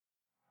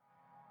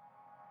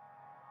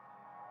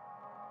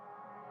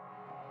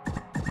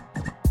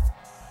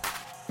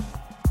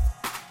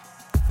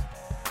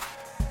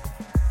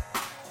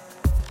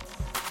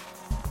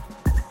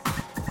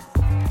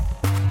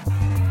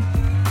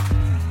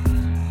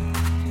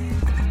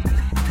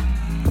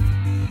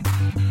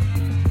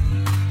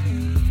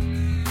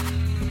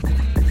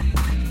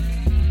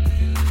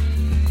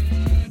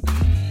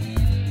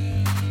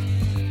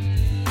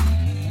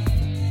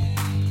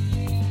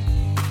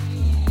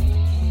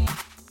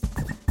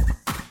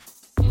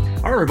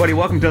All right, everybody,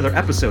 welcome to another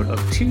episode of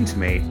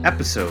Tunesmate,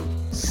 episode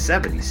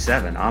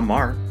 77. I'm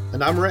Marc.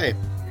 And I'm Ray.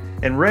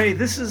 And Ray,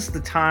 this is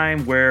the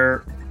time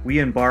where we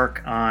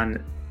embark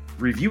on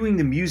reviewing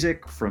the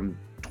music from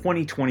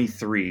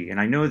 2023. And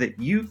I know that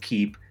you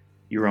keep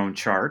your own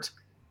chart,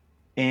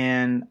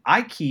 and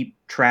I keep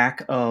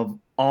track of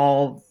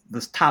all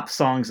the top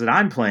songs that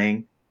I'm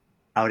playing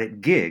out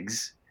at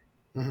gigs.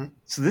 Mm-hmm.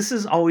 So this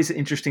is always an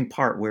interesting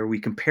part where we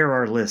compare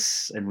our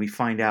lists and we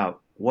find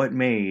out what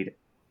made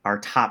our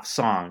top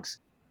songs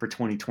for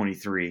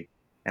 2023.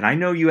 And I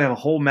know you have a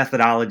whole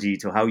methodology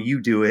to how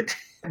you do it.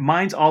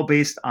 Mine's all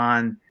based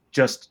on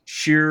just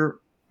sheer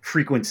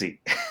frequency.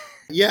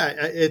 Yeah,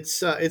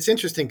 it's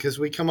interesting because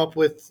we come up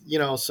with,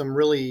 some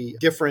really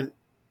different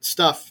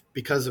stuff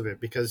because of it,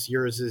 because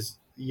yours is,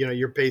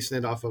 you're basing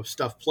it off of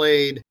stuff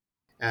played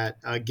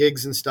at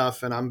gigs and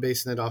stuff, and I'm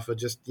basing it off of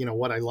just,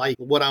 what I like,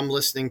 what I'm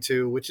listening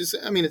to, which is,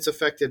 it's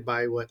affected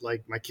by what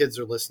like my kids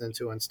are listening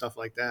to and stuff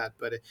like that.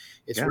 But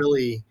it's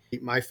really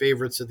my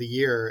favorites of the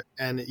year.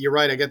 And you're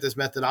right, I got this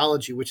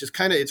methodology, which is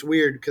it's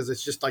weird because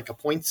it's just like a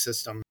point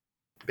system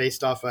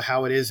based off of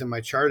how it is in my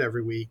chart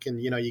every week.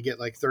 And, you get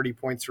like 30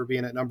 points for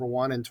being at number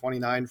one and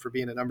 29 for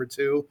being at number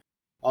two,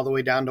 all the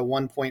way down to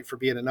 1 point for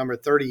being at number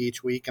 30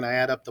 each week. And I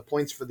add up the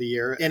points for the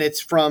year. And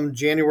it's from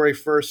January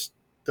 1st,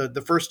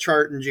 the first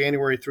chart in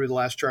January through the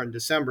last chart in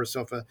December.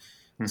 So if a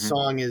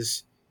song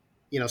is,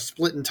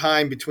 split in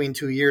time between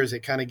 2 years, it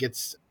kind of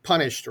gets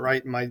punished,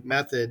 right, in my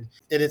method.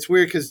 And it's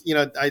weird because,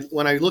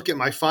 when I look at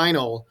my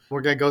final,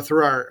 we're going to go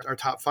through our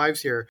top fives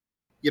here,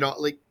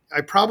 like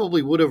I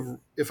probably would have,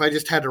 if I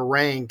just had to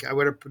rank,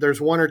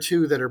 there's one or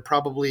two that are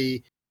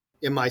probably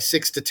in my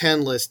 6 to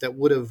 10 list that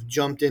would have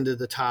jumped into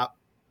the top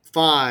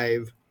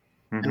five,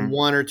 and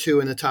one or two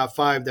in the top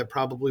five that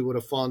probably would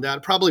have fallen down.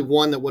 Probably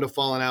one that would have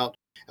fallen out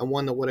and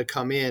one that would have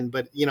come in.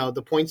 But,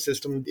 the point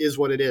system is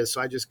what it is.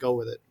 So I just go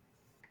with it.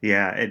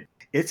 Yeah,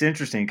 it's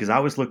interesting because I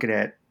was looking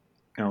at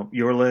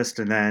your list,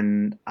 and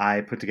then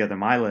I put together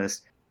my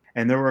list.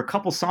 And there were a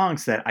couple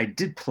songs that I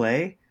did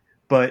play,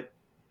 but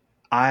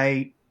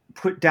I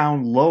put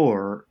down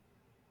lower.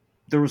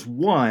 There was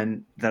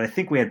one that I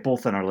think we had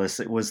both on our list.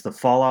 It was the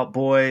Fall Out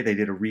Boy. They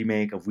did a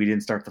remake of We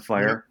Didn't Start the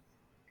Fire.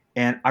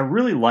 Yeah. And I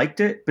really liked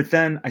it. But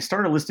then I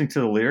started listening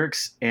to the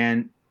lyrics,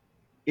 and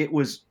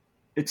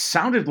it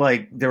sounded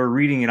like they were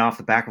reading it off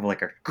the back of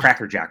like a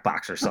Cracker Jack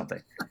box or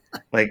something.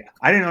 Like,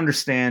 I didn't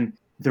understand.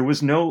 There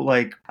was no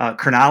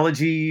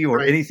chronology or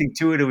anything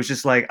to it. It was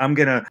just like, I'm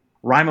going to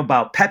rhyme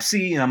about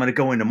Pepsi, and I'm going to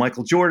go into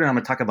Michael Jordan. I'm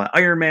going to talk about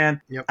Iron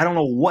Man. Yep. I don't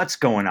know what's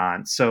going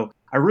on. So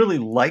I really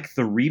like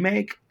the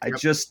remake. I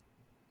just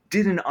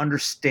didn't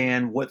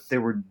understand what they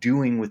were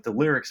doing with the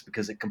lyrics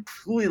because it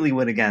completely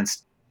went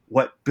against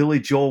what Billy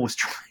Joel was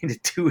trying to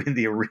do in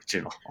the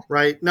original.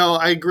 Right. No,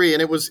 I agree.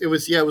 And it was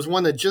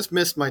one that just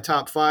missed my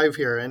top five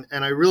here. And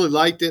I really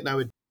liked it.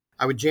 And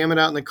I would jam it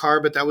out in the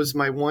car, but that was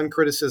my one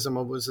criticism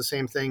of it was the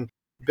same thing.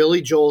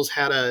 Billy Joel's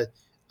had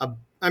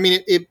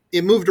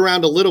it moved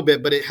around a little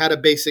bit, but it had a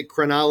basic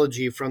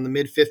chronology from the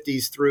mid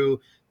 50s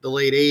through the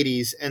late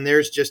 80s. And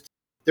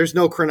there's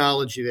no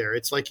chronology there.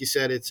 It's like you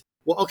said, it's,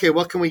 well, okay,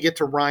 what can we get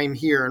to rhyme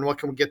here? And what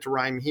can we get to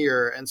rhyme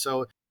here? And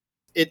so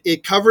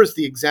it covers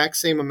the exact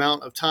same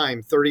amount of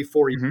time,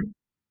 34 years.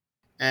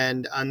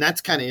 And that's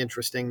kind of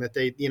interesting that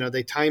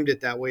they timed it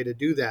that way to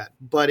do that.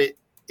 But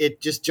it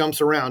just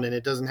jumps around, and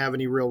it doesn't have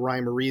any real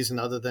rhyme or reason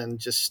other than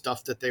just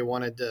stuff that they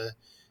wanted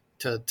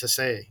to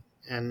say.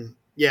 And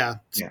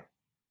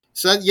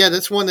so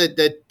that's one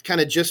that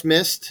kind of just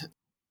missed.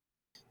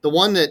 The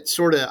one that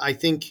sort of, I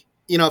think,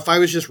 if I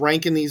was just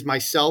ranking these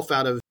myself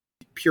out of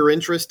pure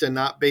interest and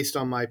not based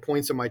on my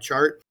points on my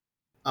chart,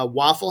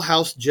 Waffle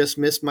House just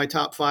missed my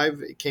top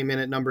five. It came in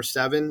at number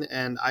 7,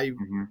 and I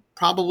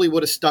probably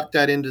would have stuck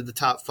that into the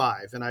top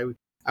 5. And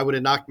I would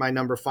have knocked my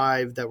number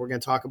 5 that we're going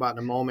to talk about in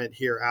a moment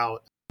here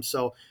out.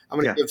 So I'm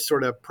going to give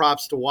sort of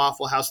props to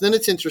Waffle House. And then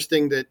it's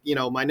interesting that,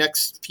 my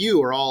next few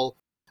are all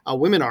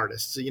women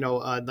artists,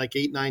 like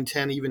 8, 9,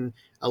 10, even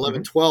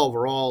 11, 12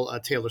 are all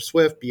Taylor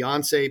Swift,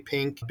 Beyonce,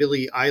 Pink,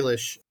 Billie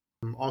Eilish,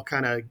 all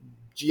kind of,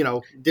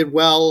 did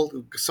well,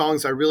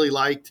 songs I really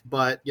liked,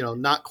 but,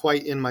 not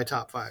quite in my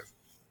top 5.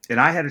 And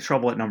I had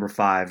trouble at number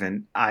 5,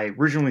 and I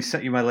originally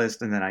sent you my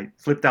list, and then I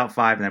flipped out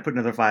 5, and I put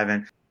another 5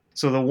 in.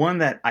 So the one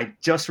that I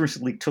just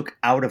recently took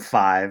out of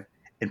 5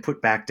 and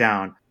put back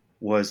down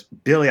was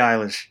Billie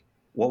Eilish,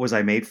 What Was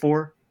I Made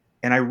For?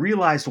 And I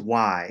realized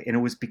why, and it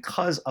was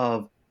because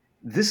of,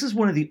 this is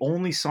one of the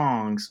only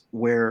songs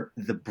where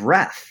the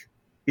breath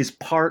is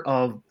part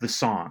of the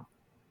song.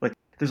 Like,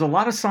 there's a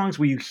lot of songs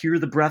where you hear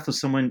the breath of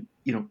someone,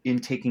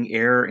 intaking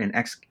air and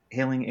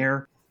exhaling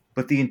air,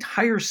 but the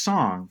entire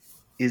song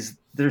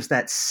there's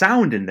that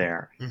sound in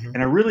there. And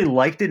I really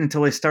liked it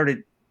until I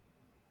started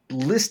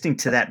listening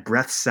to that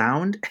breath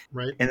sound.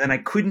 Right. And then I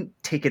couldn't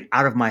take it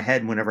out of my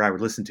head whenever I would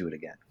listen to it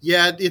again.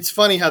 Yeah, it's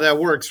funny how that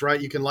works, right?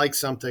 You can like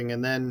something,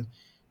 and then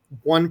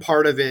one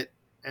part of it,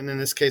 and in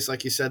this case,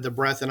 like you said, the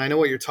breath, and I know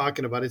what you're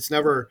talking about. It's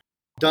never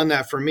done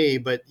that for me,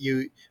 but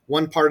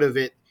one part of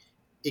it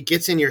it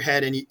gets in your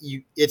head, and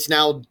it's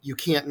now you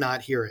can't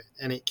not hear it,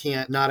 and it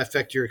can't not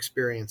affect your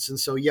experience. And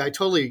so, yeah, I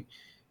totally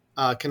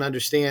can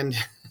understand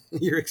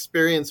your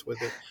experience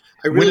with it.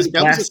 And when it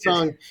That was a blasted,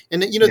 song,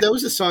 and yeah, that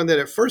was a song that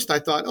at first I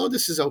thought, oh,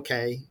 this is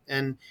okay,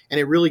 and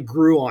it really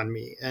grew on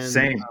me, and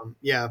same.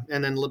 yeah,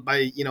 and then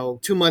by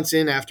 2 months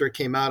in after it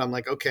came out, I'm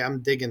like, okay,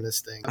 I'm digging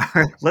this thing. All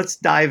right, let's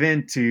dive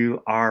into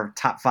our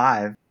top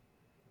five.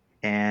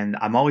 And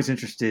I'm always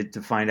interested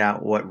to find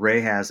out what Ray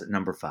has at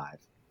number five.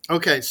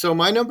 Okay, so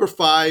my number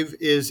five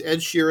is Ed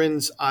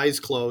Sheeran's "Eyes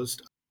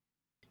Closed."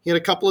 He had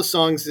a couple of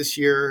songs this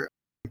year.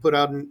 He put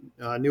out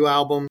a new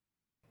album,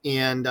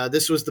 and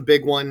this was the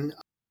big one.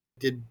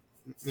 Did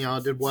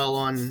did well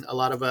on a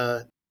lot of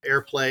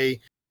airplay,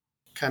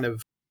 kind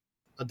of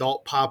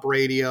adult pop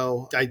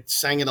radio. I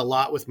sang it a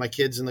lot with my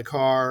kids in the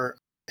car.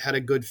 Had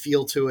a good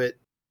feel to it.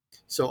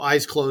 So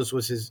 "Eyes Closed"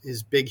 was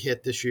his big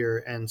hit this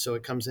year, and so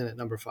it comes in at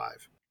number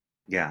five.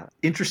 Yeah.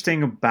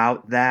 Interesting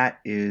about that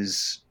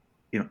is,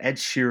 Ed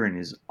Sheeran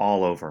is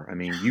all over. I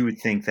mean, you would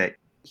think that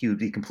he would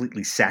be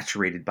completely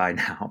saturated by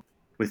now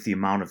with the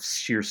amount of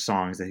sheer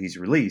songs that he's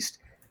released.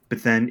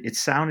 But then it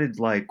sounded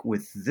like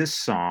with this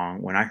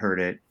song, when I heard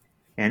it,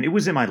 and it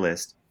was in my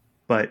list,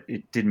 but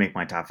it did make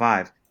my top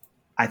five.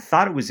 I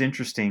thought it was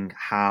interesting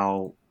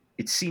how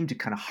it seemed to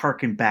kind of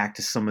harken back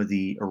to some of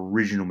the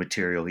original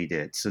material he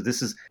did. So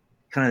this is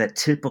kind of that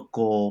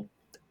typical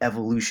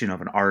evolution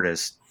of an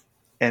artist.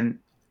 And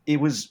it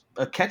was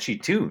a catchy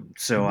tune.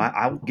 So Mm-hmm.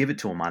 I'll give it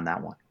to him on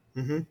that one.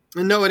 Mm-hmm.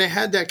 And it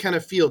had that kind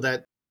of feel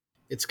that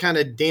it's kind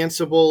of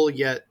danceable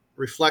yet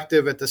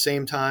reflective at the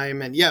same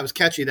time. And yeah, it was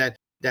catchy. That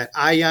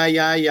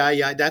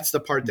I. That's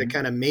the part that Mhm.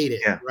 kind of made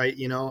it, Yeah. right?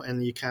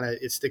 And you kind of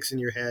it sticks in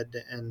your head,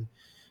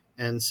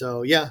 and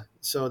so yeah,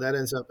 so that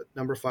ends up at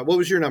number five. What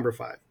was your number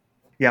five?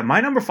 Yeah.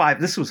 My number five,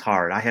 this was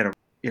hard. I had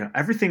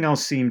everything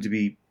else seemed to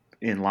be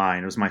in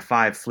line. It was my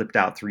five flipped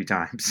out three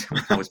times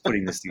when I was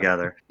putting this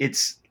together.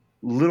 It's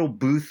Little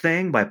Boo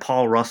Thing by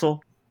Paul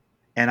Russell.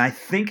 And I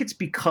think it's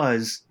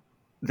because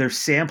they're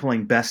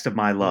sampling Best of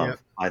My Yeah.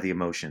 Love by The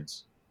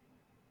Emotions.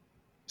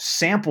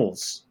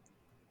 Samples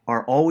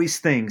are always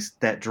things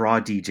that draw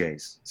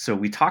DJs. So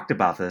we talked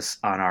about this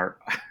on our,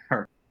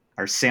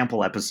 our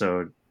sample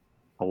episode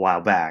a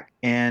while back.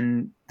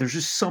 And there's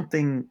just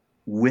something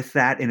with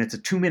that. And it's a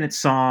 2-minute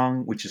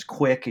song, which is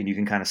quick and you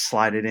can kind of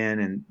slide it in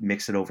and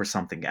mix it over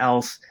something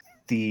else.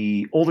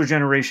 The older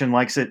generation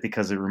likes it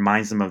because it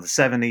reminds them of the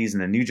 70s,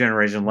 and the new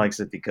generation likes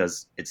it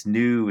because it's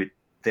new.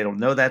 They don't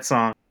know that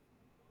song.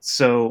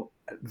 So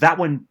that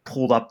one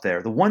pulled up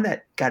there. The one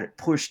that got it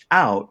pushed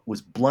out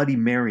was Bloody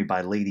Mary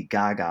by Lady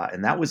Gaga.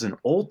 And that was an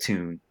old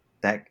tune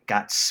that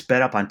got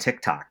sped up on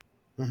TikTok.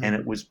 Mm-hmm. And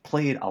it was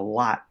played a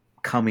lot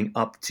coming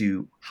up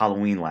to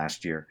Halloween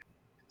last year.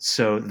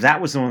 So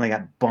that was the one that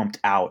got bumped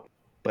out.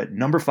 But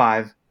number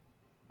five,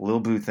 Lil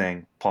Boo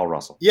Thing, Paul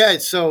Russell. Yeah.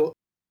 So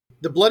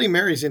the Bloody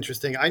Mary is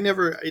interesting.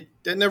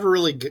 That never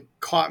really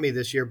caught me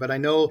this year, but I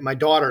know my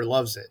daughter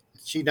loves it.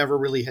 She never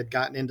really had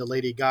gotten into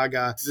Lady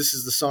Gaga. This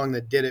is the song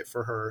that did it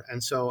for her.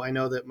 And so I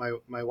know that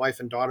my wife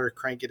and daughter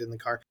crank it in the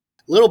car.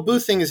 Little Boo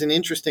Thing is an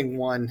interesting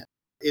one.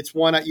 It's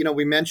one,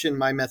 we mentioned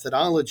my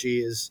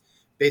methodology is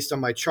based on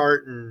my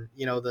chart and,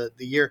 the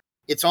year.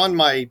 It's on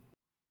my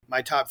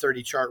top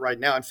 30 chart right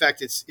now. In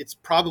fact, it's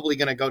probably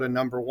going to go to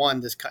number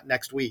one this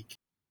next week.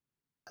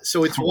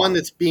 So it's one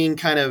that's being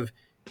kind of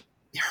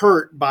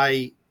hurt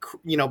by,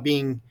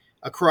 being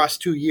across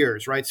 2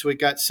 years, right? So it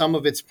got some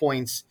of its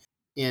points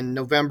in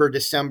November,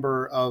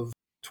 December of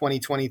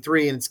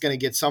 2023, and it's going to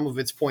get some of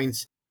its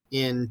points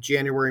in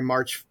January,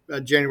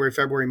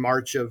 February,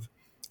 March of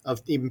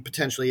even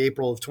potentially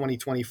April of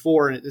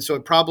 2024. And so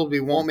it probably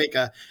won't make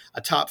a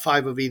top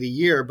five of either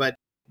year, but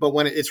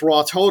when its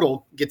raw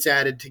total gets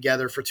added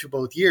together for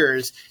both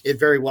years, it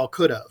very well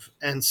could have.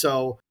 And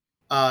so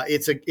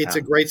it's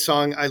a great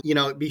song.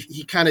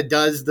 He kind of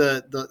does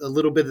the a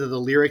little bit of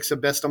the lyrics of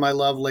 "Best of My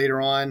Love"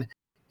 later on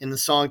in the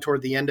song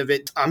toward the end of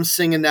it. I'm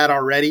singing that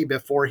already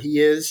before he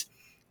is,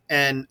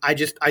 and I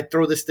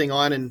throw this thing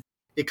on and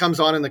it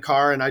comes on in the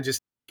car and I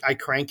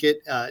crank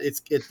it.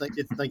 It's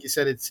like you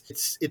said,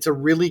 it's a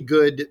really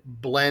good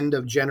blend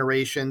of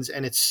generations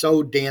and it's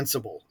so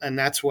danceable, and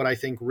that's what I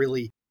think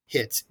really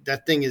hits.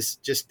 That thing is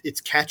just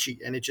it's catchy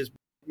and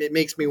it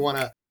makes me want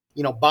to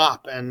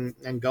bop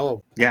and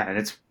go. Yeah, and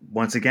it's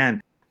once again,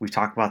 we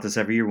talk about this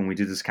every year when we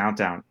do this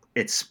countdown.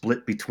 It's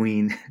split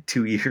between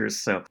 2 years,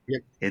 so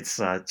Yep.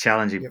 it's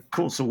challenging. Yep.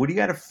 Cool. So what do you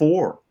got at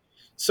four?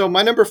 So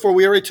my number four,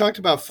 we already talked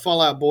about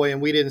Fall Out Boy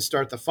and We Didn't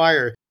Start the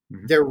Fire.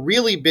 Mm-hmm. Their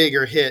really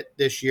bigger hit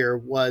this year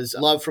was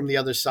Love from the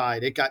Other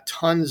Side. It got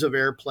tons of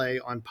airplay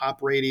on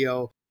pop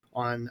radio,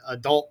 on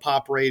adult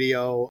pop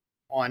radio,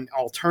 on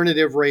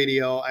alternative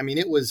radio. I mean,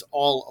 it was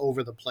all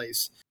over the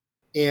place.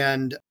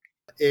 And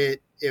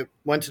it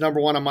went to number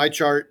one on my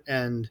chart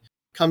and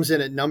comes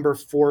in at number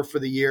four for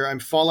the year.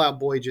 Fall Out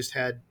Boy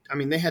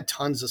they had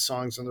tons of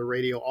songs on the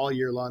radio all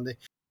year long. I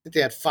think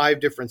they had 5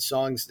 different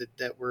songs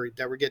that were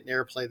getting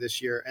airplay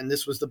this year, and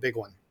this was the big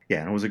one. Yeah,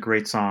 and it was a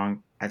great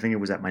song. I think it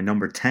was at my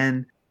number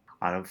 10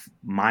 out of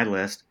my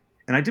list.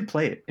 And I did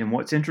play it. And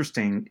what's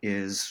interesting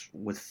is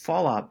with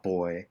Fall Out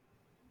Boy,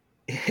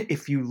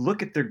 if you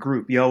look at their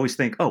group, you always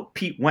think, oh,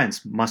 Pete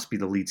Wentz must be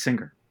the lead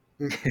singer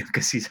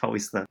because he's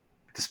always the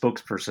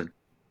spokesperson.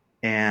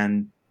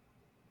 And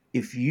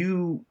if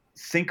you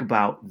think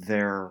about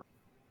their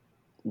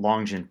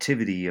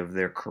longevity of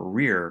their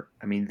career,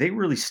 I mean, they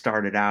really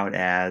started out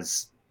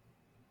as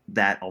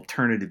that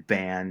alternative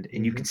band,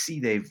 and you can see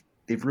they've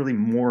really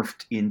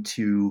morphed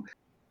into,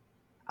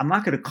 I'm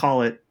not going to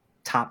call it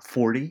top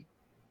 40,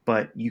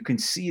 but you can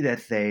see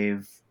that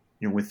they've,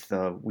 with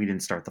We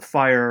Didn't Start the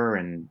Fire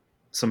and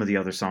some of the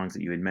other songs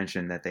that you had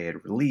mentioned that they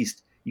had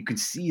released, you can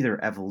see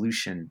their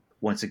evolution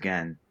once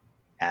again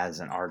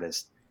as an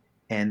artist.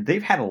 And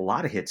they've had a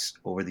lot of hits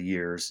over the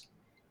years.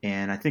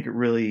 And I think it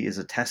really is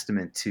a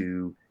testament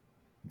to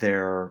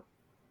their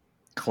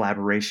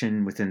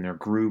collaboration within their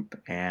group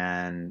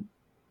and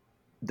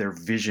their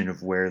vision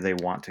of where they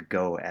want to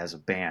go as a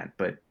band.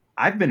 But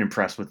I've been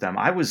impressed with them.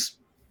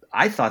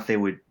 I thought they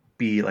would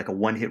be like a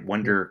one-hit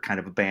wonder kind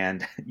of a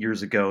band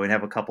years ago and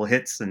have a couple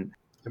hits,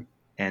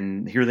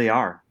 and here they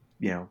are,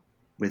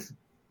 with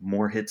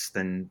more hits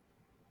than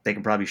they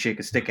can probably shake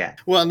a stick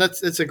at. Well, and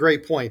that's a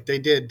great point.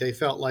 They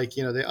felt like,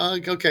 they're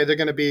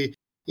going to be,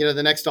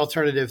 the next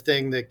alternative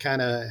thing that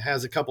kind of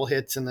has a couple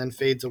hits and then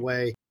fades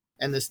away.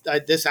 And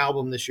this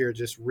album this year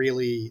just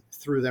really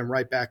threw them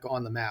right back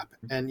on the map.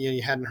 And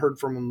you hadn't heard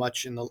from them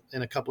much in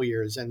a couple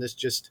years, and this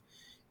just,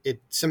 it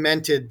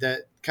cemented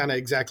that kind of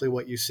exactly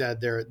what you said,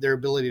 their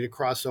ability to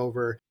cross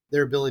over,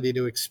 their ability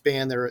to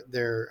expand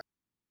their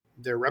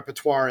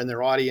repertoire and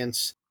their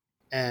audience,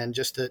 and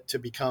just to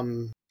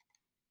become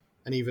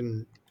an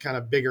even kind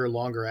of bigger,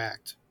 longer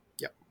act.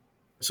 Yep.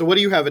 So what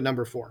do you have at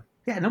number 4?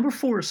 Yeah, number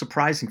 4 is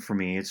surprising for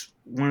me. It's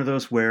one of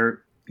those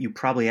where you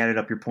probably added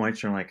up your points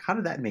and you're like, how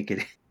did that make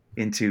it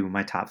into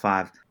my top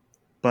 5?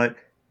 But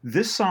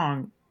this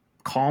song,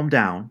 Calm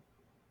Down,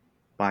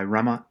 by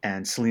Rema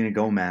and Selena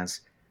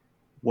Gomez,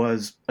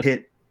 was a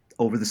hit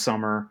over the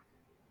summer,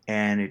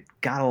 and it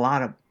got a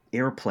lot of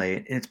airplay.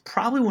 And it's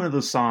probably one of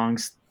those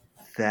songs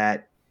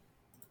that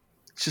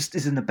just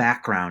is in the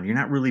background. You're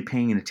not really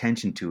paying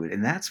attention to it.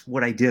 And that's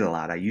what I did a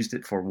lot. I used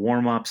it for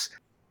warm-ups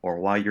or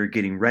while you're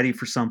getting ready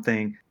for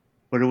something.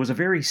 But it was a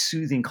very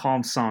soothing,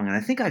 calm song. And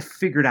I think I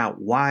figured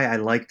out why I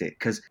liked it,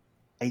 because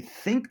I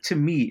think to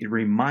me it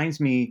reminds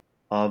me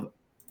of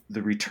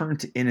The Return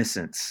to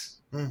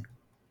Innocence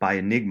by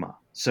Enigma.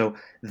 So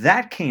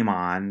that came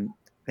on,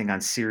 I think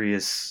on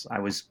Sirius. I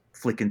was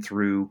flicking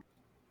through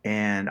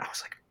and I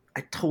was like,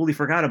 I totally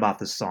forgot about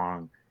this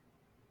song.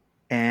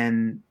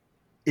 And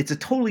it's a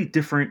totally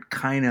different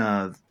kind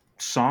of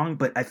song,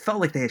 but I felt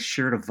like they had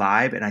shared a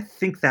vibe, and I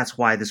think that's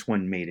why this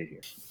one made it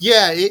here.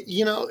 Yeah,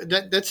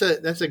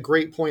 that's a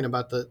great point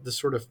about the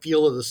sort of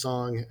feel of the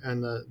song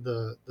and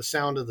the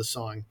sound of the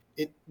song.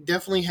 It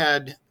definitely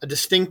had a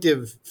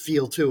distinctive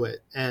feel to it,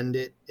 and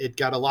it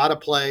got a lot of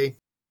play.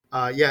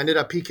 Ended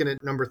up peaking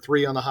at number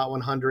 3 on the Hot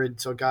 100,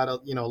 so got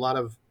a lot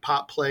of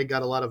pop play,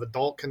 got a lot of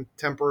adult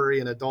contemporary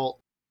and adult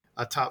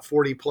top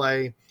 40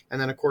 play, and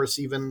then of course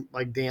even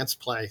like dance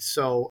play.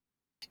 So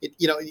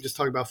you just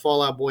talk about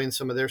Fall Out Boy and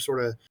some of their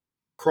sort of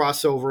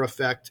crossover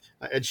effect.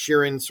 Ed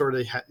Sheeran sort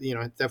of,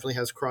 definitely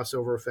has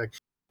crossover effect.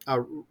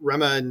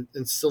 Rema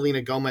and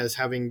Selena Gomez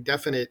having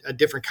a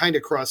different kind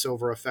of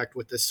crossover effect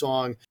with this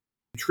song,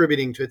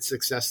 contributing to its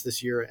success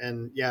this year.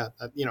 And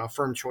a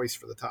firm choice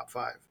for the top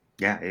 5.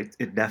 Yeah,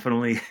 it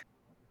definitely,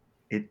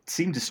 it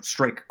seemed to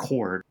strike a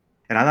chord.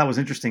 And I thought it was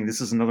interesting.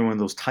 This is another one of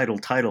those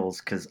titles,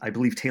 because I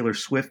believe Taylor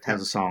Swift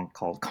has a song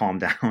called Calm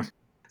Down.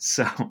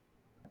 So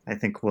I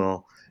think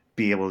we'll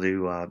be able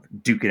to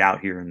duke it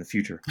out here in the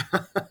future.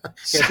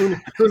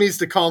 Who needs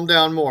to calm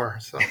down more?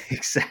 So.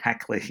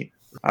 Exactly.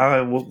 All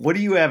right. Well, what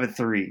do you have at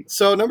 3?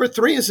 So number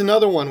 3 is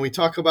another one. We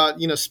talk about,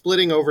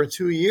 splitting over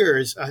 2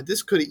 years.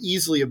 This could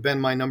easily have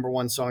been my number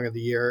 1 song of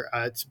the year.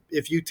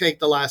 If you take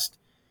the last,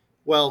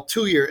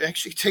 2 years,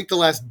 actually take the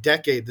last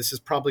decade, this is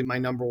probably my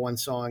number 1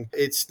 song.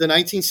 It's the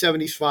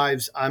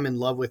 1975's I'm in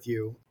Love with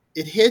You.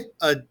 It hit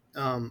a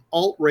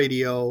alt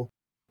radio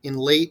in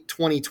late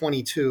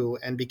 2022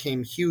 and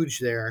became huge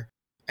there.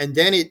 And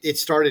then it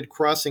started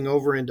crossing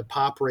over into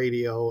pop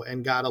radio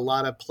and got a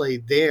lot of play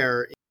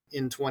there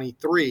in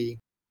 23.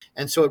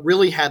 And so it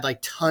really had like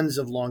tons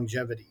of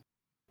longevity.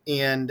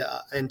 And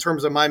in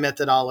terms of my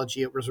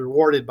methodology, it was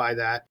rewarded by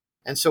that.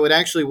 And so it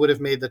actually would have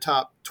made the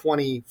top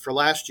 20 for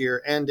last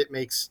year, and it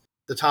makes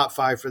the top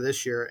 5 for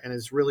this year, and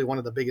is really one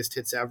of the biggest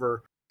hits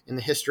ever in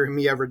the history of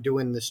me ever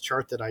doing this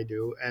chart that I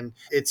do. And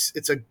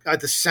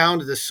the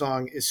sound of this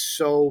song is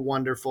so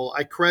wonderful.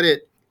 I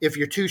credit If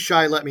You're Too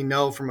Shy, Let Me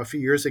Know from a few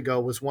years ago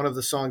was one of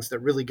the songs that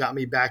really got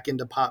me back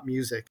into pop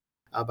music.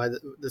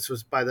 This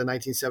was by the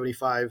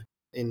 1975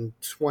 in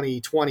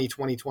 2020,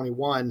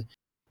 2021.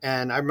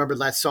 And I remember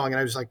that song and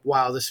I was like,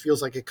 wow, this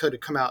feels like it could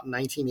have come out in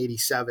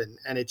 1987.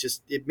 And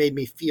it made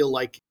me feel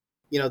like,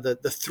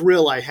 the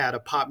thrill I had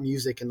of pop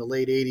music in the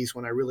late 80s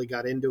when I really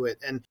got into it.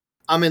 And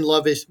I'm in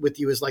Love with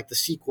You is like the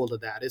sequel to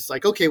that. It's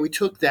like, okay, we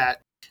took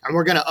that and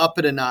we're going to up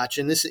it a notch.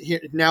 And this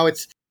here now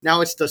it's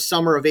now it's the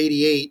summer of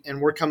 88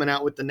 and we're coming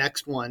out with the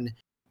next one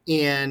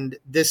and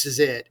this is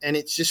it. And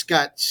it's just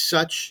got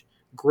such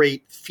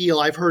great feel.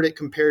 I've heard it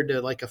compared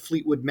to like a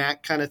Fleetwood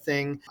Mac kind of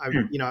thing.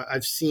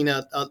 I've seen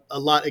a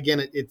lot.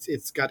 Again,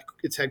 it's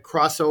had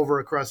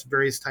crossover across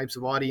various types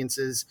of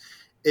audiences.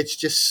 It's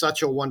just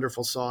such a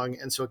wonderful song.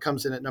 And so it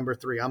comes in at number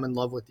 3. I'm in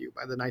Love with You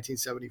by the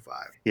 1975.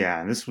 Yeah,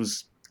 and this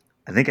was,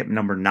 I think, at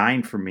number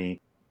 9 for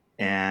me.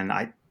 And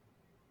I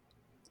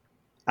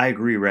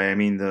agree, Ray. I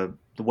mean, the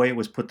way it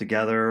was put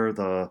together,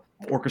 the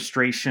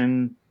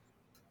orchestration,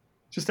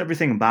 just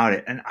everything about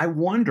it. And I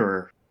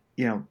wonder,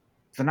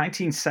 the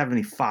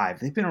 1975,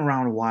 they've been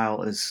around a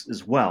while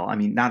as well. I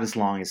mean, not as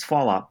long as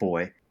Fall Out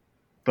Boy,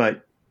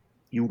 but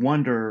you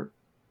wonder,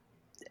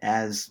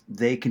 as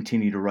they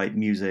continue to write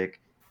music,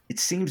 it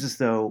seems as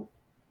though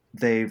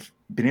they've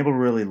been able to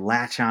really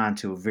latch on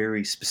to a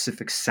very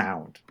specific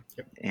sound.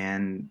 Yep.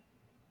 And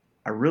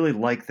I really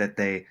like that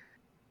they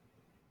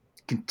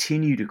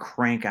continue to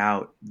crank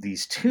out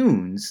these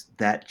tunes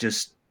that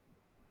just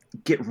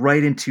get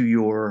right into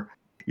your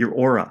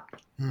aura.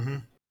 Mm-hmm.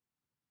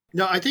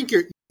 No, I think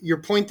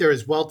your point there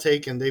is well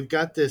taken. They've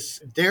got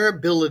their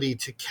ability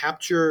to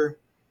capture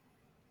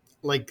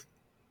like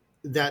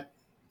that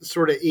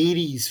sort of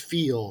 80s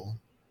feel,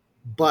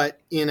 but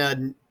in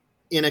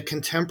a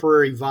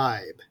contemporary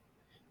vibe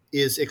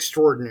is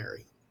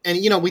extraordinary. And,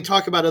 we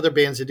talk about other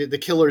bands that do, the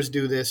Killers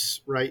do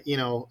this, right?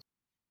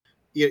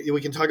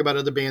 We can talk about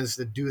other bands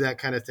that do that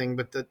kind of thing,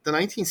 but the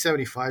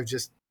 1975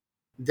 just,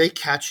 they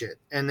catch it,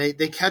 and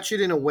they catch it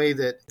in a way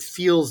that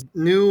feels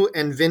new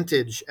and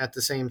vintage at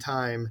the same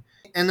time.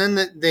 And then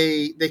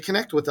they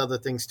connect with other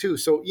things too.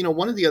 So,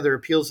 one of the other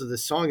appeals of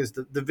this song is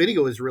the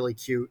video is really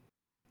cute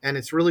and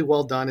it's really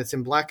well done. It's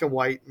in black and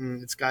white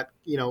and it's got,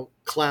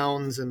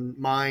 clowns and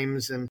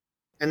mimes and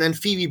then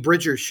Phoebe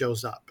Bridgers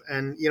shows up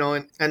and,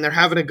 and they're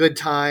having a good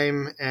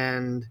time.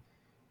 And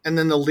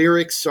then the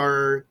lyrics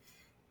are,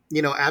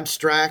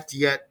 abstract,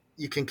 yet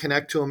you can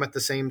connect to them at the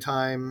same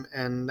time.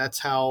 And that's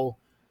how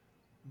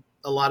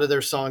a lot of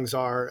their songs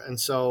are. And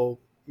so,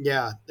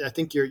 yeah, I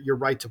think you're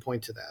right to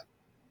point to that.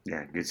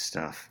 Yeah, good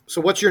stuff.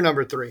 So what's your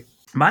number 3?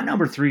 My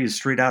number 3 is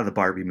straight out of the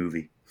Barbie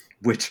movie,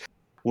 which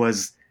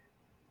was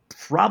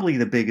probably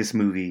the biggest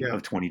movie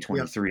of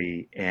 2023.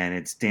 Yep. And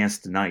it's Dance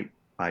the Night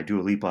by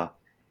Dua Lipa.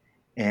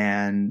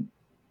 And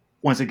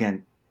once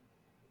again,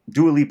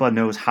 Dua Lipa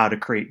knows how to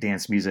create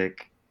dance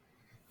music.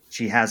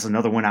 She has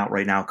another one out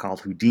right now called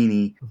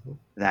Houdini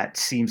that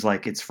seems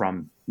like it's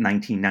from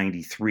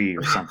 1993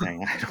 or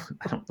something.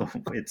 I don't know.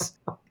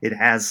 It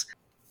has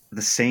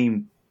the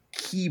same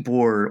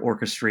keyboard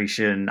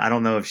orchestration. I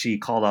don't know if she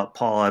called up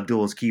Paul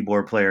Abdul's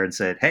keyboard player and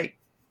said, "Hey,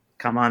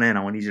 come on in.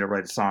 I want you to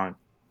write a song."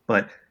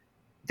 But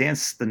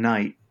Dance the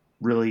Night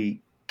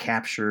really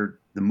captured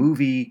the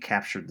movie,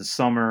 captured the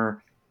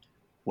summer,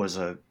 was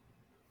a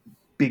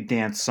big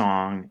dance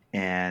song.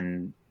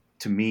 And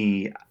to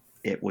me,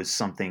 it was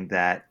something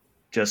that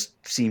just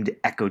seemed to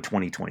echo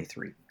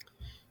 2023.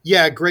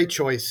 Yeah, great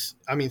choice.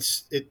 I mean,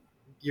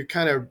 you're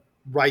kind of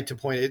right to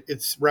point it.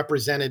 It's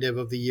representative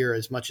of the year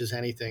as much as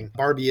anything.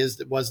 Barbie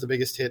was the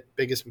biggest hit,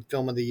 biggest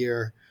film of the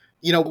year.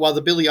 While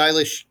the Billie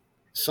Eilish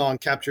song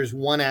captures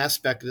one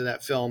aspect of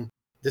that film,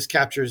 this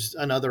captures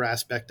another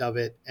aspect of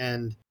it.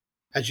 And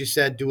as you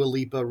said, Dua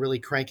Lipa really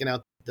cranking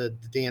out the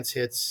dance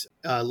hits.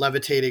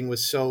 Levitating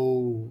was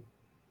so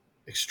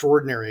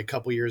extraordinary a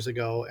couple years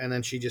ago, and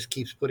then she just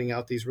keeps putting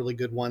out these really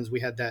good ones.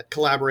 We had that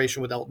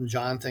collaboration with Elton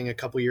John thing a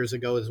couple years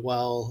ago as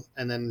well,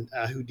 and then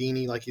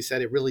Houdini, like you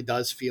said, it really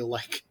does feel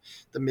like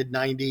the mid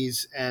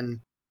 90s,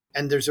 and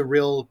there's a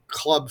real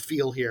club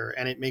feel here,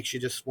 and it makes you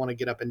just want to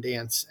get up and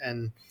dance,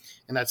 and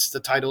that's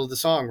the title of the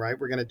song, right?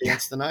 We're going to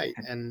dance the night,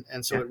 and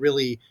so it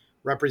really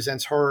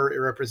represents her, it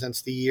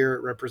represents the year,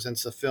 it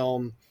represents the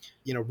film,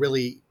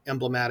 really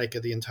emblematic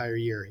of the entire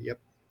year. Yep.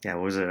 Yeah,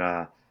 what was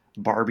it?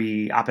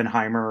 Barbie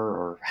Oppenheimer,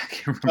 or I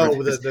can't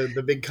remember.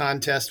 The big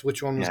contest,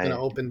 which one was going to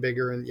open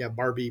bigger, and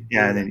Barbie.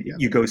 Yeah, and then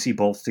you go see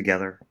both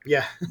together.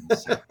 Yeah.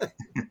 So,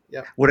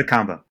 yeah. What a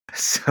combo.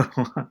 So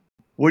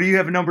what do you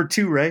have at number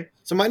 2, Ray?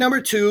 So my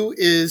number 2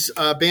 is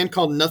a band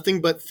called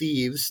Nothing But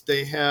Thieves.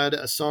 They had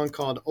a song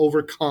called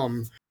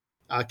Overcome.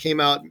 Came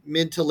out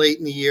mid to late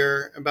in the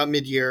year, about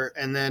mid-year,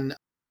 and then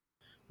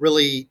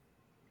really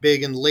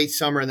big in late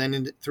summer, and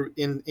then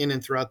in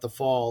and throughout the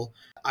fall.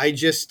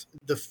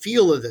 The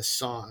feel of this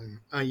song,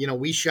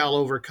 We Shall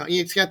Overcome.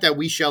 It's got that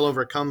We Shall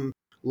Overcome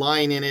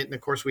line in it. And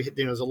of course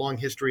there's a long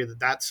history of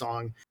that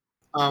song.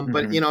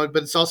 But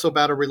it's also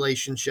about a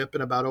relationship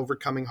and about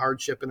overcoming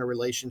hardship in a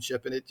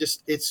relationship. And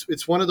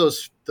it's one of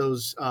those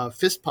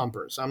fist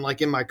pumpers. I'm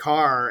like in my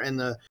car and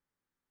the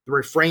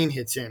refrain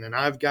hits in and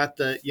I've got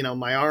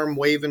my arm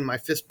waving, my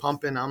fist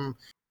pumping. I'm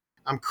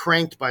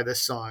cranked by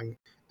this song.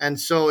 And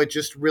so it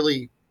just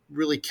really,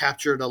 really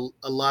captured a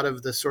lot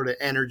of the sort of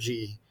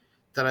energy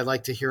that I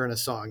like to hear in a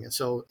song. And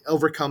so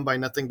Overcome by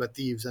Nothing But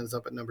Thieves ends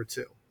up at number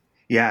 2.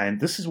 Yeah, and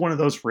this is one of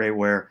those, Ray,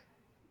 where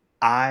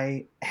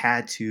I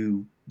had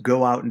to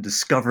go out and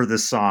discover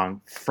this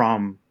song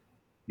from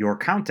your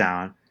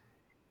countdown.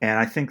 And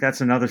I think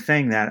that's another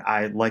thing that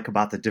I like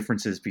about the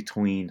differences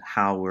between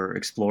how we're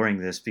exploring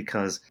this,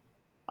 because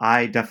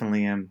I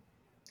definitely am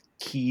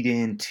keyed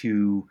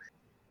into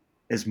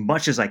as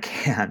much as I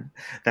can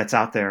that's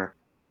out there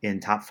in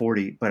top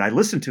 40. But I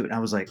listened to it and I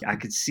was like, I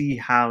could see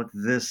how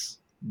this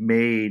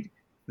made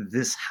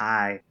this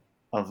high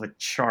of a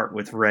chart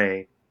with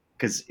Ray,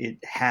 because it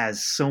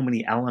has so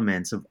many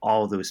elements of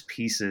all those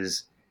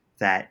pieces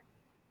that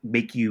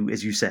make you,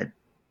 as you said,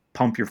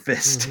 pump your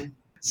fist. Mm-hmm.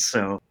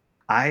 So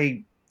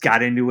I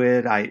got into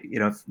it.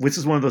 This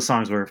is one of those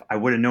songs where if I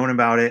would have known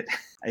about it,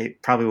 I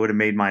probably would have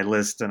made my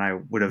list and I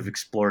would have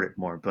explored it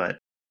more. But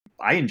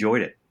I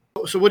enjoyed it.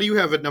 So what do you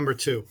have at number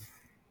 2?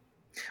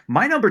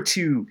 My number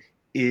 2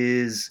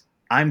 is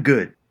I'm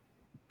Good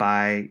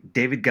by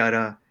David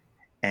Guetta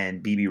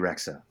and BB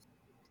Rexa.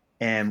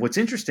 And what's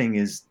interesting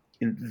is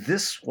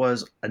this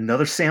was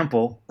another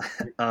sample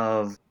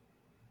of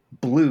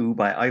Blue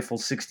by Eiffel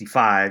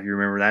 65. You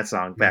remember that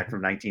song back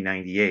from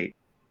 1998.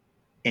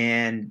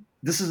 And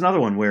this is another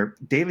one where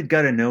David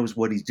Guetta knows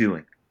what he's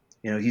doing.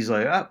 He's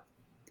like, oh,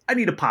 I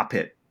need a pop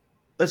hit.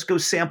 Let's go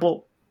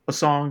sample a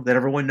song that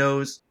everyone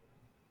knows.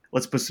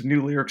 Let's put some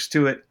new lyrics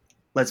to it.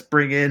 Let's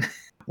bring in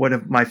one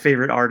of my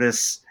favorite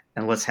artists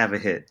and let's have a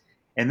hit.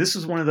 And this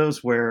is one of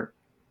those where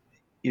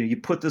you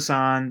put this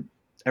on,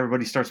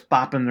 everybody starts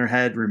bopping their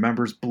head,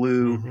 remembers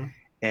Blue,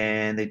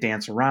 and they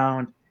dance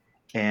around.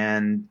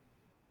 And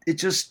it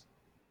just,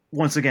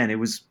 once again, it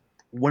was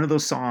one of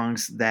those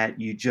songs that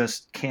you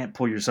just can't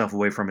pull yourself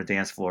away from a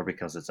dance floor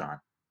because it's on.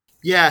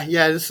 Yeah,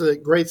 this is a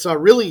great song.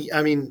 Really,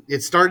 I mean,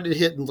 it started to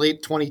hit in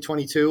late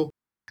 2022.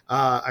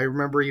 I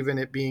remember even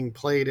it being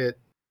played at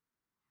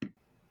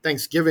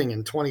Thanksgiving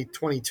in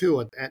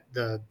 2022 at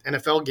the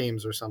NFL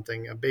games or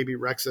something. Baby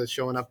Rexa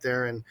showing up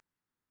there, and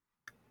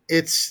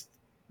it's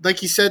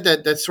like you said,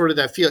 that's sort of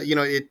that feel.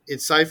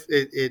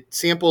 It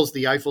samples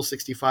the Eiffel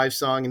 65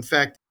 song. In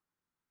fact,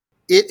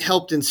 it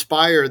helped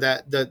inspire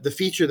the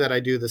feature that I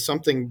do, the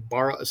something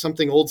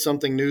old,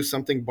 something new,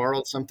 something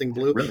borrowed, something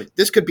blue. Really?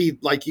 This could be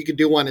like, you could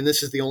do one and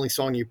this is the only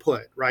song you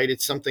put, right?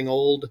 It's something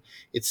old,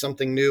 it's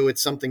something new,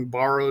 it's something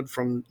borrowed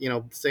from,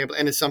 sample,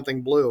 and it's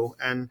something blue.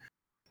 And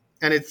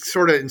it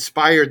sort of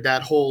inspired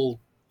that whole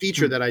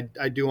feature that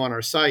I do on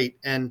our site.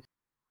 And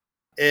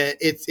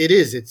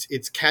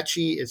it's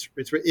catchy.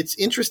 It's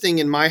interesting.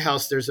 In my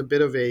house, there's a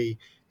bit of a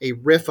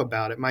riff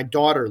about it. My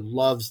daughter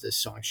loves this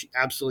song. She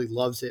absolutely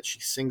loves it. She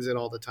sings it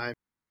all the time.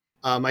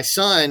 My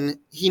son,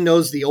 he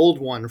knows the old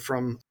one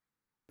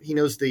he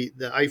knows the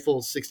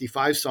Eiffel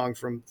 65 song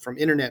from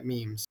internet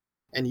memes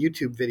and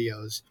YouTube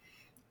videos.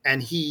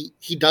 And he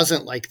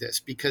doesn't like this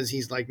because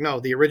he's like,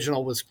 no, the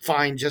original was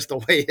fine just the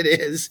way it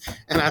is.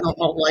 And I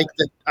don't like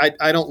that.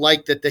 I don't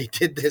like that they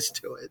did this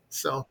to it.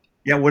 So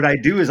yeah, what I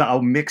do is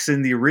I'll mix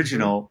in the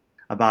original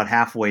about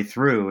halfway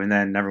through, and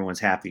then everyone's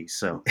happy.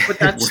 So, but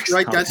that's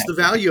right. That's the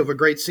value of a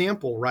great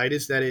sample, right?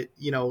 Is that it?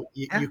 You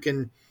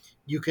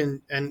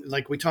can, and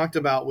like we talked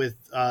about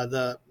with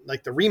the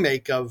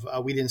remake of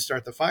 "We Didn't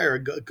Start the Fire," a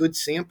good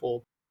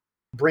sample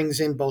brings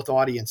in both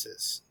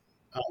audiences.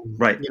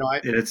 Right.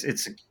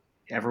 It's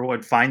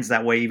everyone finds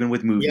that way, even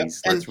with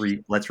movies. Yeah.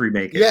 Let's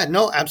remake it. Yeah,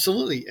 no,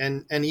 absolutely.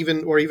 And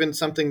even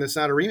something that's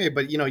not a remake,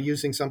 but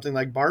using something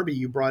like Barbie,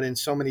 you brought in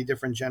so many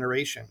different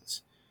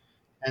generations.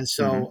 And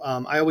so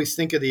I always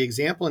think of the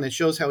example, and it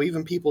shows how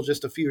even people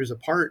just a few years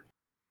apart,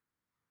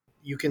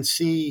 you can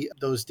see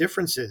those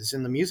differences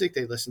in the music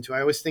they listen to.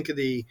 I always think of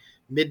the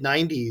mid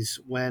 90s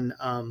when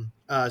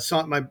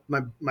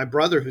my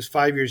brother, who's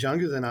 5 years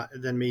younger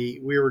than me,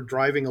 we were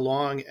driving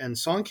along and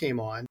song came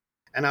on.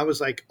 And I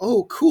was like,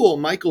 oh, cool,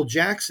 Michael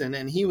Jackson.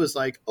 And he was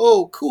like,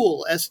 oh,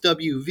 cool,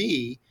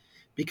 SWV,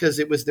 because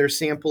it was their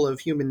sample of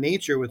Human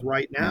Nature with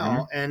Right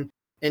Now. And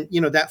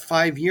that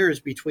 5 years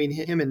between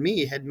him and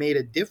me had made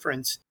a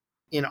difference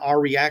in our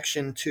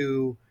reaction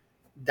to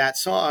that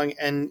song.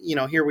 And,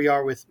 here we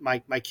are with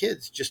my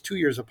kids just 2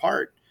 years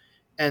apart.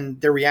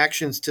 And their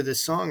reactions to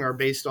this song are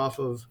based off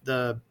of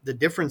the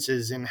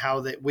differences in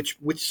how which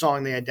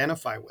song they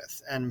identify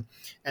with. And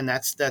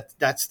that's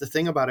the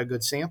thing about a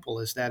good sample,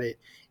 is that it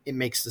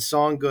makes the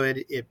song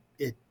good.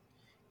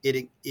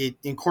 It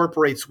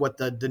incorporates what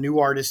the new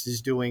artist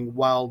is doing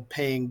while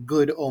paying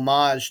good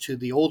homage to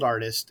the old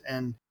artist.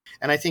 And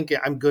I think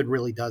I'm Good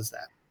really does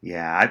that.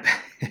 Yeah,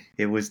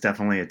 it was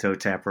definitely a toe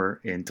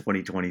tapper in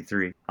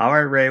 2023. All right,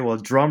 Ray. Well,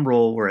 drum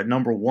roll. We're at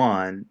number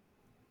 1.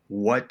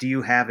 What do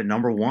you have at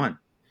number 1?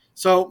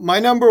 So my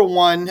number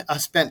 1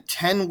 spent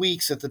 10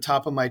 weeks at the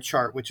top of my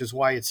chart, which is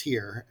why it's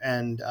here.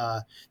 And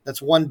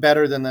that's one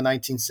better than the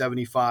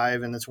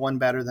 1975, and that's one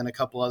better than a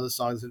couple other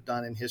songs have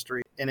done in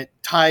history. And it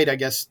tied, I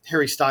guess,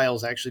 Harry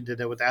Styles actually did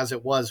it with As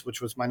It Was,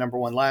 which was my number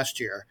 1 last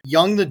year.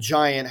 Young the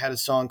Giant had a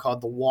song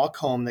called The Walk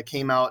Home that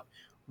came out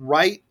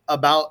right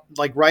at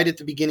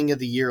the beginning of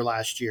the year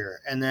last year,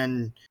 and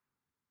then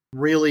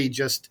really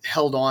just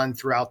held on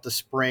throughout the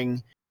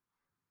spring.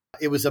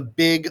 It was a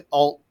big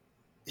alt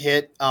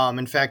hit.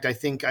 In fact, I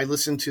think I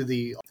listened to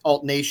the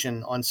Alt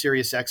Nation on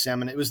Sirius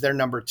XM, and it was their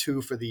number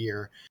 2 for the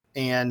year.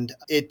 And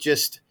it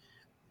just,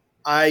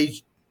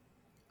 I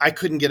I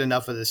couldn't get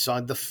enough of this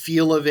song. The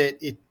feel of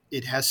it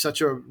has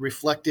such a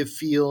reflective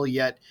feel,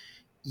 yet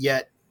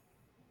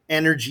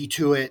energy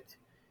to it.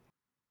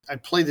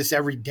 I'd play this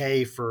every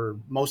day for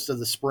most of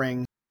the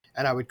spring,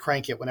 and I would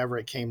crank it whenever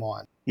it came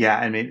on. Yeah,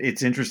 I mean,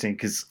 it's interesting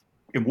because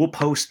we'll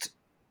post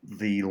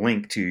the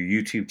link to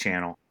your YouTube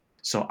channel.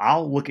 So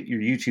I'll look at your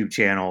YouTube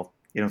channel,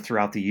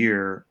 throughout the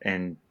year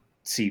and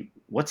see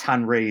what's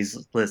on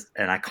Ray's list.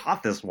 And I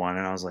caught this one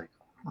and I was like,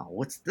 oh,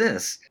 what's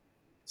this?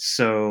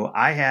 So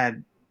I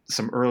had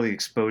some early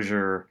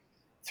exposure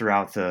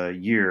throughout the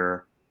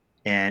year,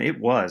 and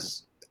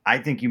I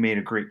think you made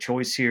a great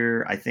choice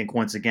here. I think,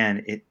 once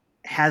again, it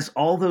has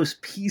all those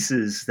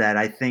pieces that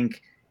I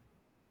think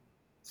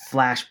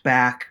flash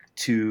back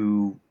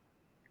to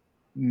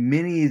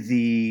many of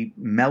the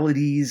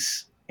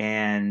melodies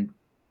and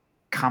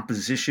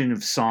composition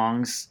of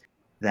songs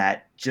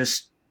that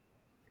just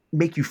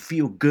make you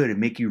feel good and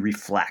make you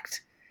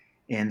reflect.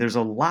 And there's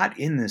a lot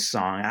in this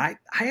song. I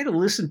had to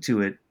listen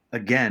to it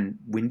again.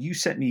 When you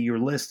sent me your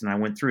list and I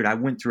went through it, I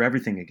went through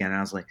everything again. And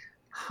I was like,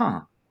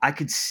 I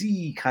could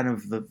see kind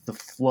of the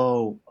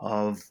flow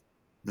of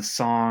the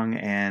song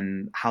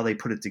and how they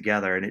put it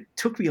together. And it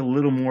took me a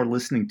little more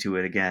listening to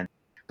it again.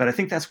 But I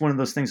think that's one of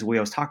those things that we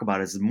always talk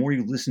about is the more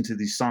you listen to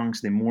these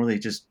songs, the more they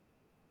just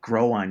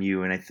grow on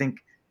you. And I think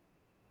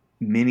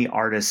many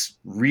artists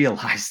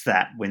realize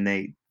that when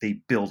they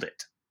build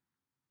it.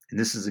 And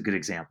this is a good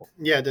example.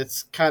 Yeah,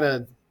 that's kind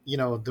of,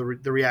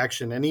 the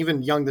reaction. And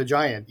even Young the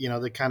Giant,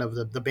 the kind of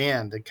the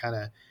band, that kind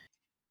of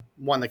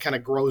one that kind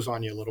of grows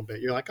on you a little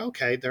bit. You're like,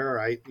 okay, they're all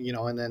right,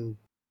 and then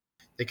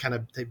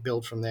they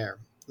build from there.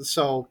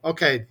 So,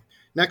 okay,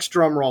 next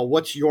drum roll.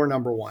 What's your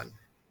number one?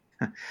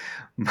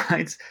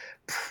 Mine's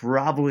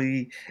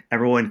probably,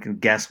 everyone can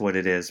guess what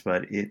it is,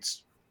 but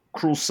it's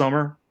Cruel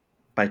Summer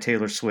by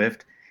Taylor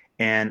Swift.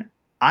 And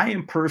I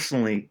am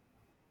personally,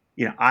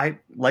 I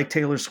like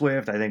Taylor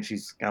Swift. I think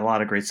she's got a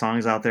lot of great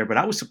songs out there, but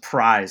I was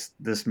surprised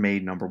this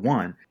made number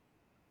one.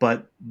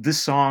 But this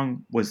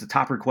song was the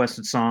top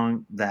requested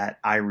song that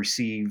I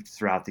received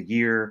throughout the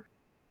year.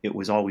 It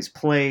was always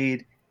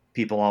played.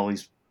 People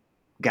always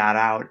got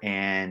out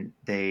and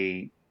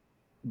they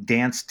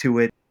danced to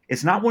it.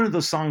 It's not one of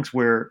those songs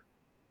where,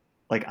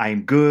 like,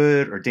 I'm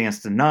Good or Dance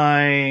the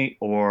Night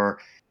or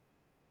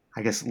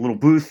I guess Little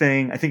Boo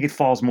thing. I think it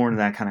falls more into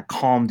that kind of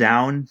calm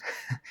down,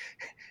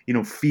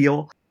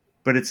 feel.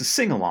 But it's a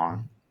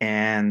sing-along.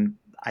 And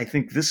I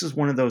think this is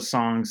one of those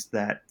songs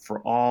that, for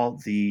all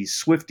the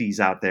Swifties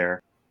out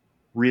there,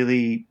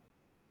 really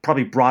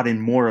probably brought in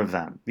more of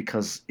them,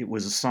 because it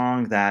was a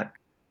song that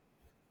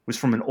was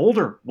from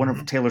one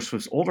of Taylor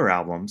Swift's older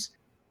albums,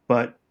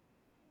 but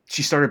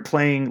she started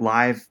playing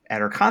live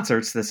at her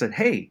concerts that said,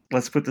 hey,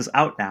 let's put this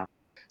out now.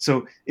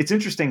 So it's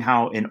interesting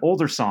how an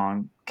older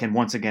song can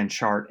once again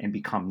chart and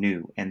become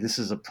new. And this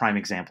is a prime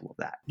example of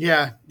that.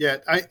 Yeah.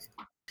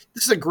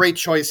 This is a great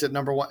choice at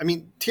number one. I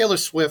mean, Taylor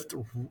Swift,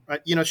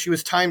 she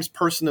was Time's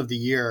Person of the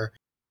Year,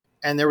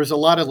 and there was a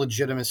lot of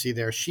legitimacy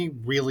there. She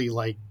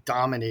really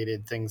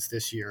dominated things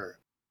this year.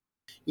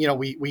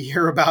 We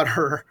hear about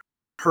her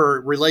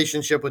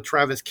relationship with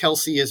Travis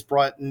Kelce has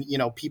brought,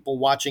 people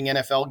watching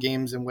NFL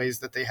games in ways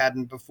that they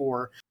hadn't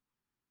before.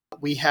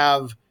 We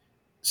have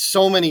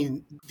so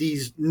many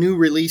these new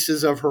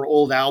releases of her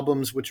old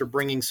albums, which are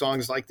bringing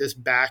songs like this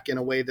back in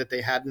a way that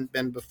they hadn't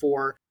been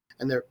before.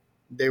 And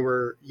they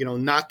were,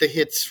 not the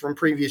hits from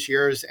previous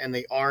years, and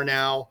they are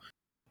now.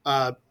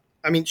 I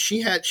mean,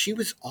 she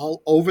was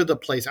all over the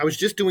place. I was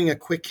just doing a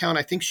quick count.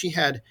 I think she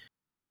had,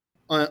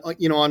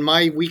 on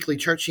my weekly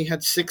chart, she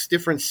had 6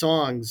 different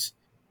songs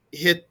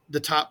hit the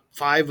top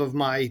 5 of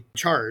my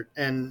chart,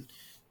 and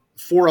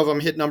 4 of them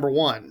hit number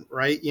one,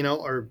 right?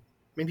 Or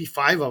maybe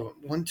 5 of them.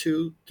 1,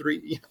 2,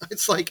 3.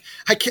 It's like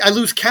I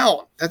lose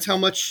count. That's how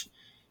much,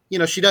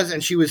 she does.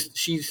 And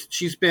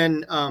she's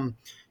been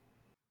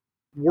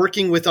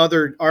working with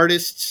other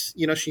artists.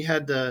 She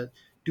had the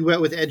duet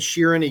with Ed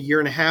Sheeran a year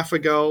and a half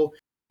ago.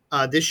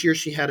 This year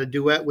she had a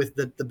duet with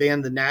the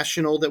band The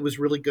National that was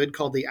really good,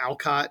 called the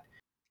Alcott.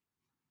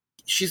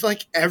 She's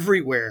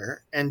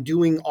everywhere and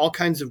doing all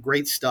kinds of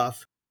great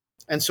stuff.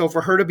 And so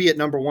for her to be at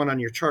number one on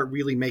your chart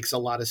really makes a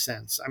lot of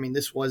sense. I mean,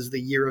 this was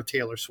the year of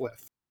Taylor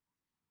Swift.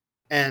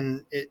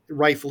 And it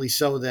rightfully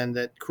so then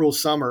that Cruel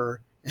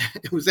Summer,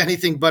 it was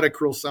anything but a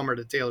cruel summer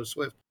to Taylor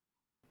Swift.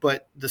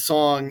 But the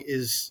song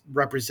is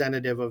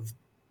representative of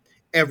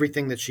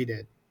everything that she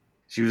did.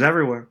 She was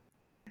everywhere.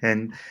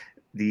 And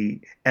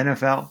the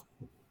NFL,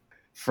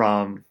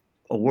 from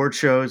award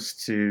shows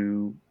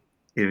to,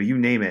 you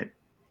name it,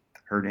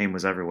 her name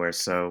was everywhere.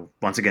 So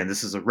once again,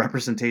 this is a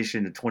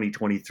representation of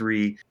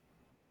 2023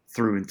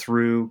 through and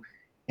through.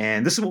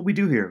 And this is what we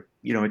do here,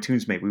 at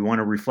Tunesmate. We want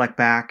to reflect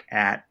back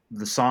at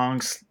the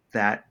songs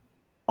that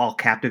all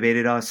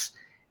captivated us.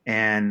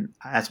 And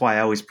that's why I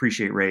always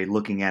appreciate Ray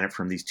looking at it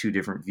from these 2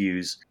 different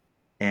views.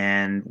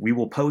 And we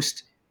will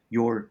post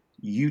your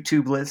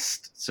YouTube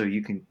list so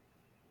you can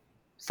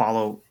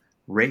follow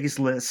Ray's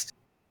list.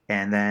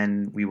 And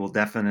then we will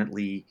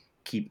definitely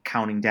keep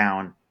counting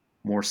down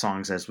more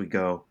songs as we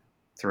go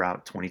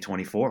throughout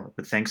 2024.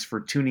 But thanks for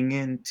tuning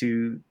in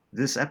to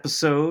this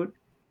episode.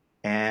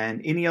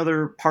 And any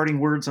other parting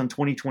words on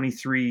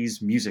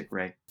 2023's music,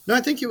 Ray? No,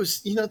 I think it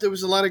was, there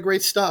was a lot of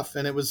great stuff.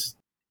 And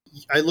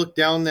I looked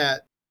down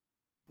that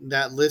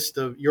list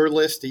of your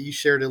list that you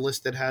shared, a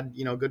list that had,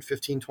 good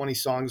 15, 20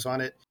 songs on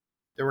it.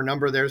 There were a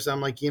number there. So I'm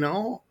like,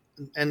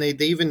 and they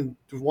even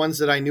ones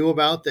that I knew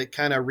about that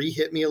kind of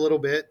re-hit me a little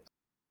bit.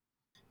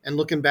 And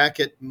looking back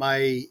at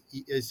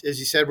as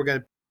you said,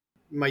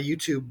 my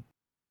YouTube,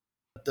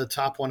 the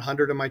top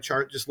 100 of my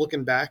chart, just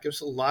looking back,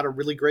 there's a lot of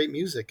really great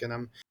music. And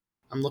I'm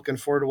looking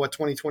forward to what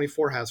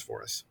 2024 has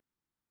for us.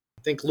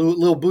 I think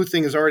Lil Boo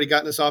thing has already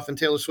gotten us off, and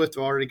Taylor Swift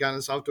have already gotten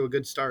us off to a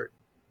good start.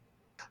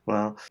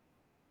 Well,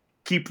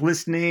 keep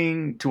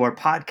listening to our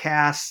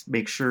podcast.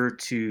 Make sure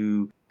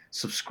to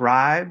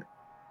subscribe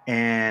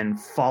and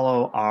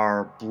follow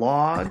our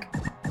blog.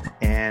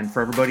 And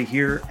for everybody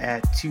here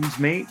at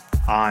Tunesmate,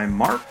 I'm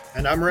Marc.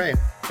 And I'm Ray.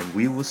 And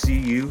we will see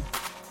you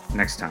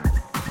next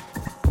time.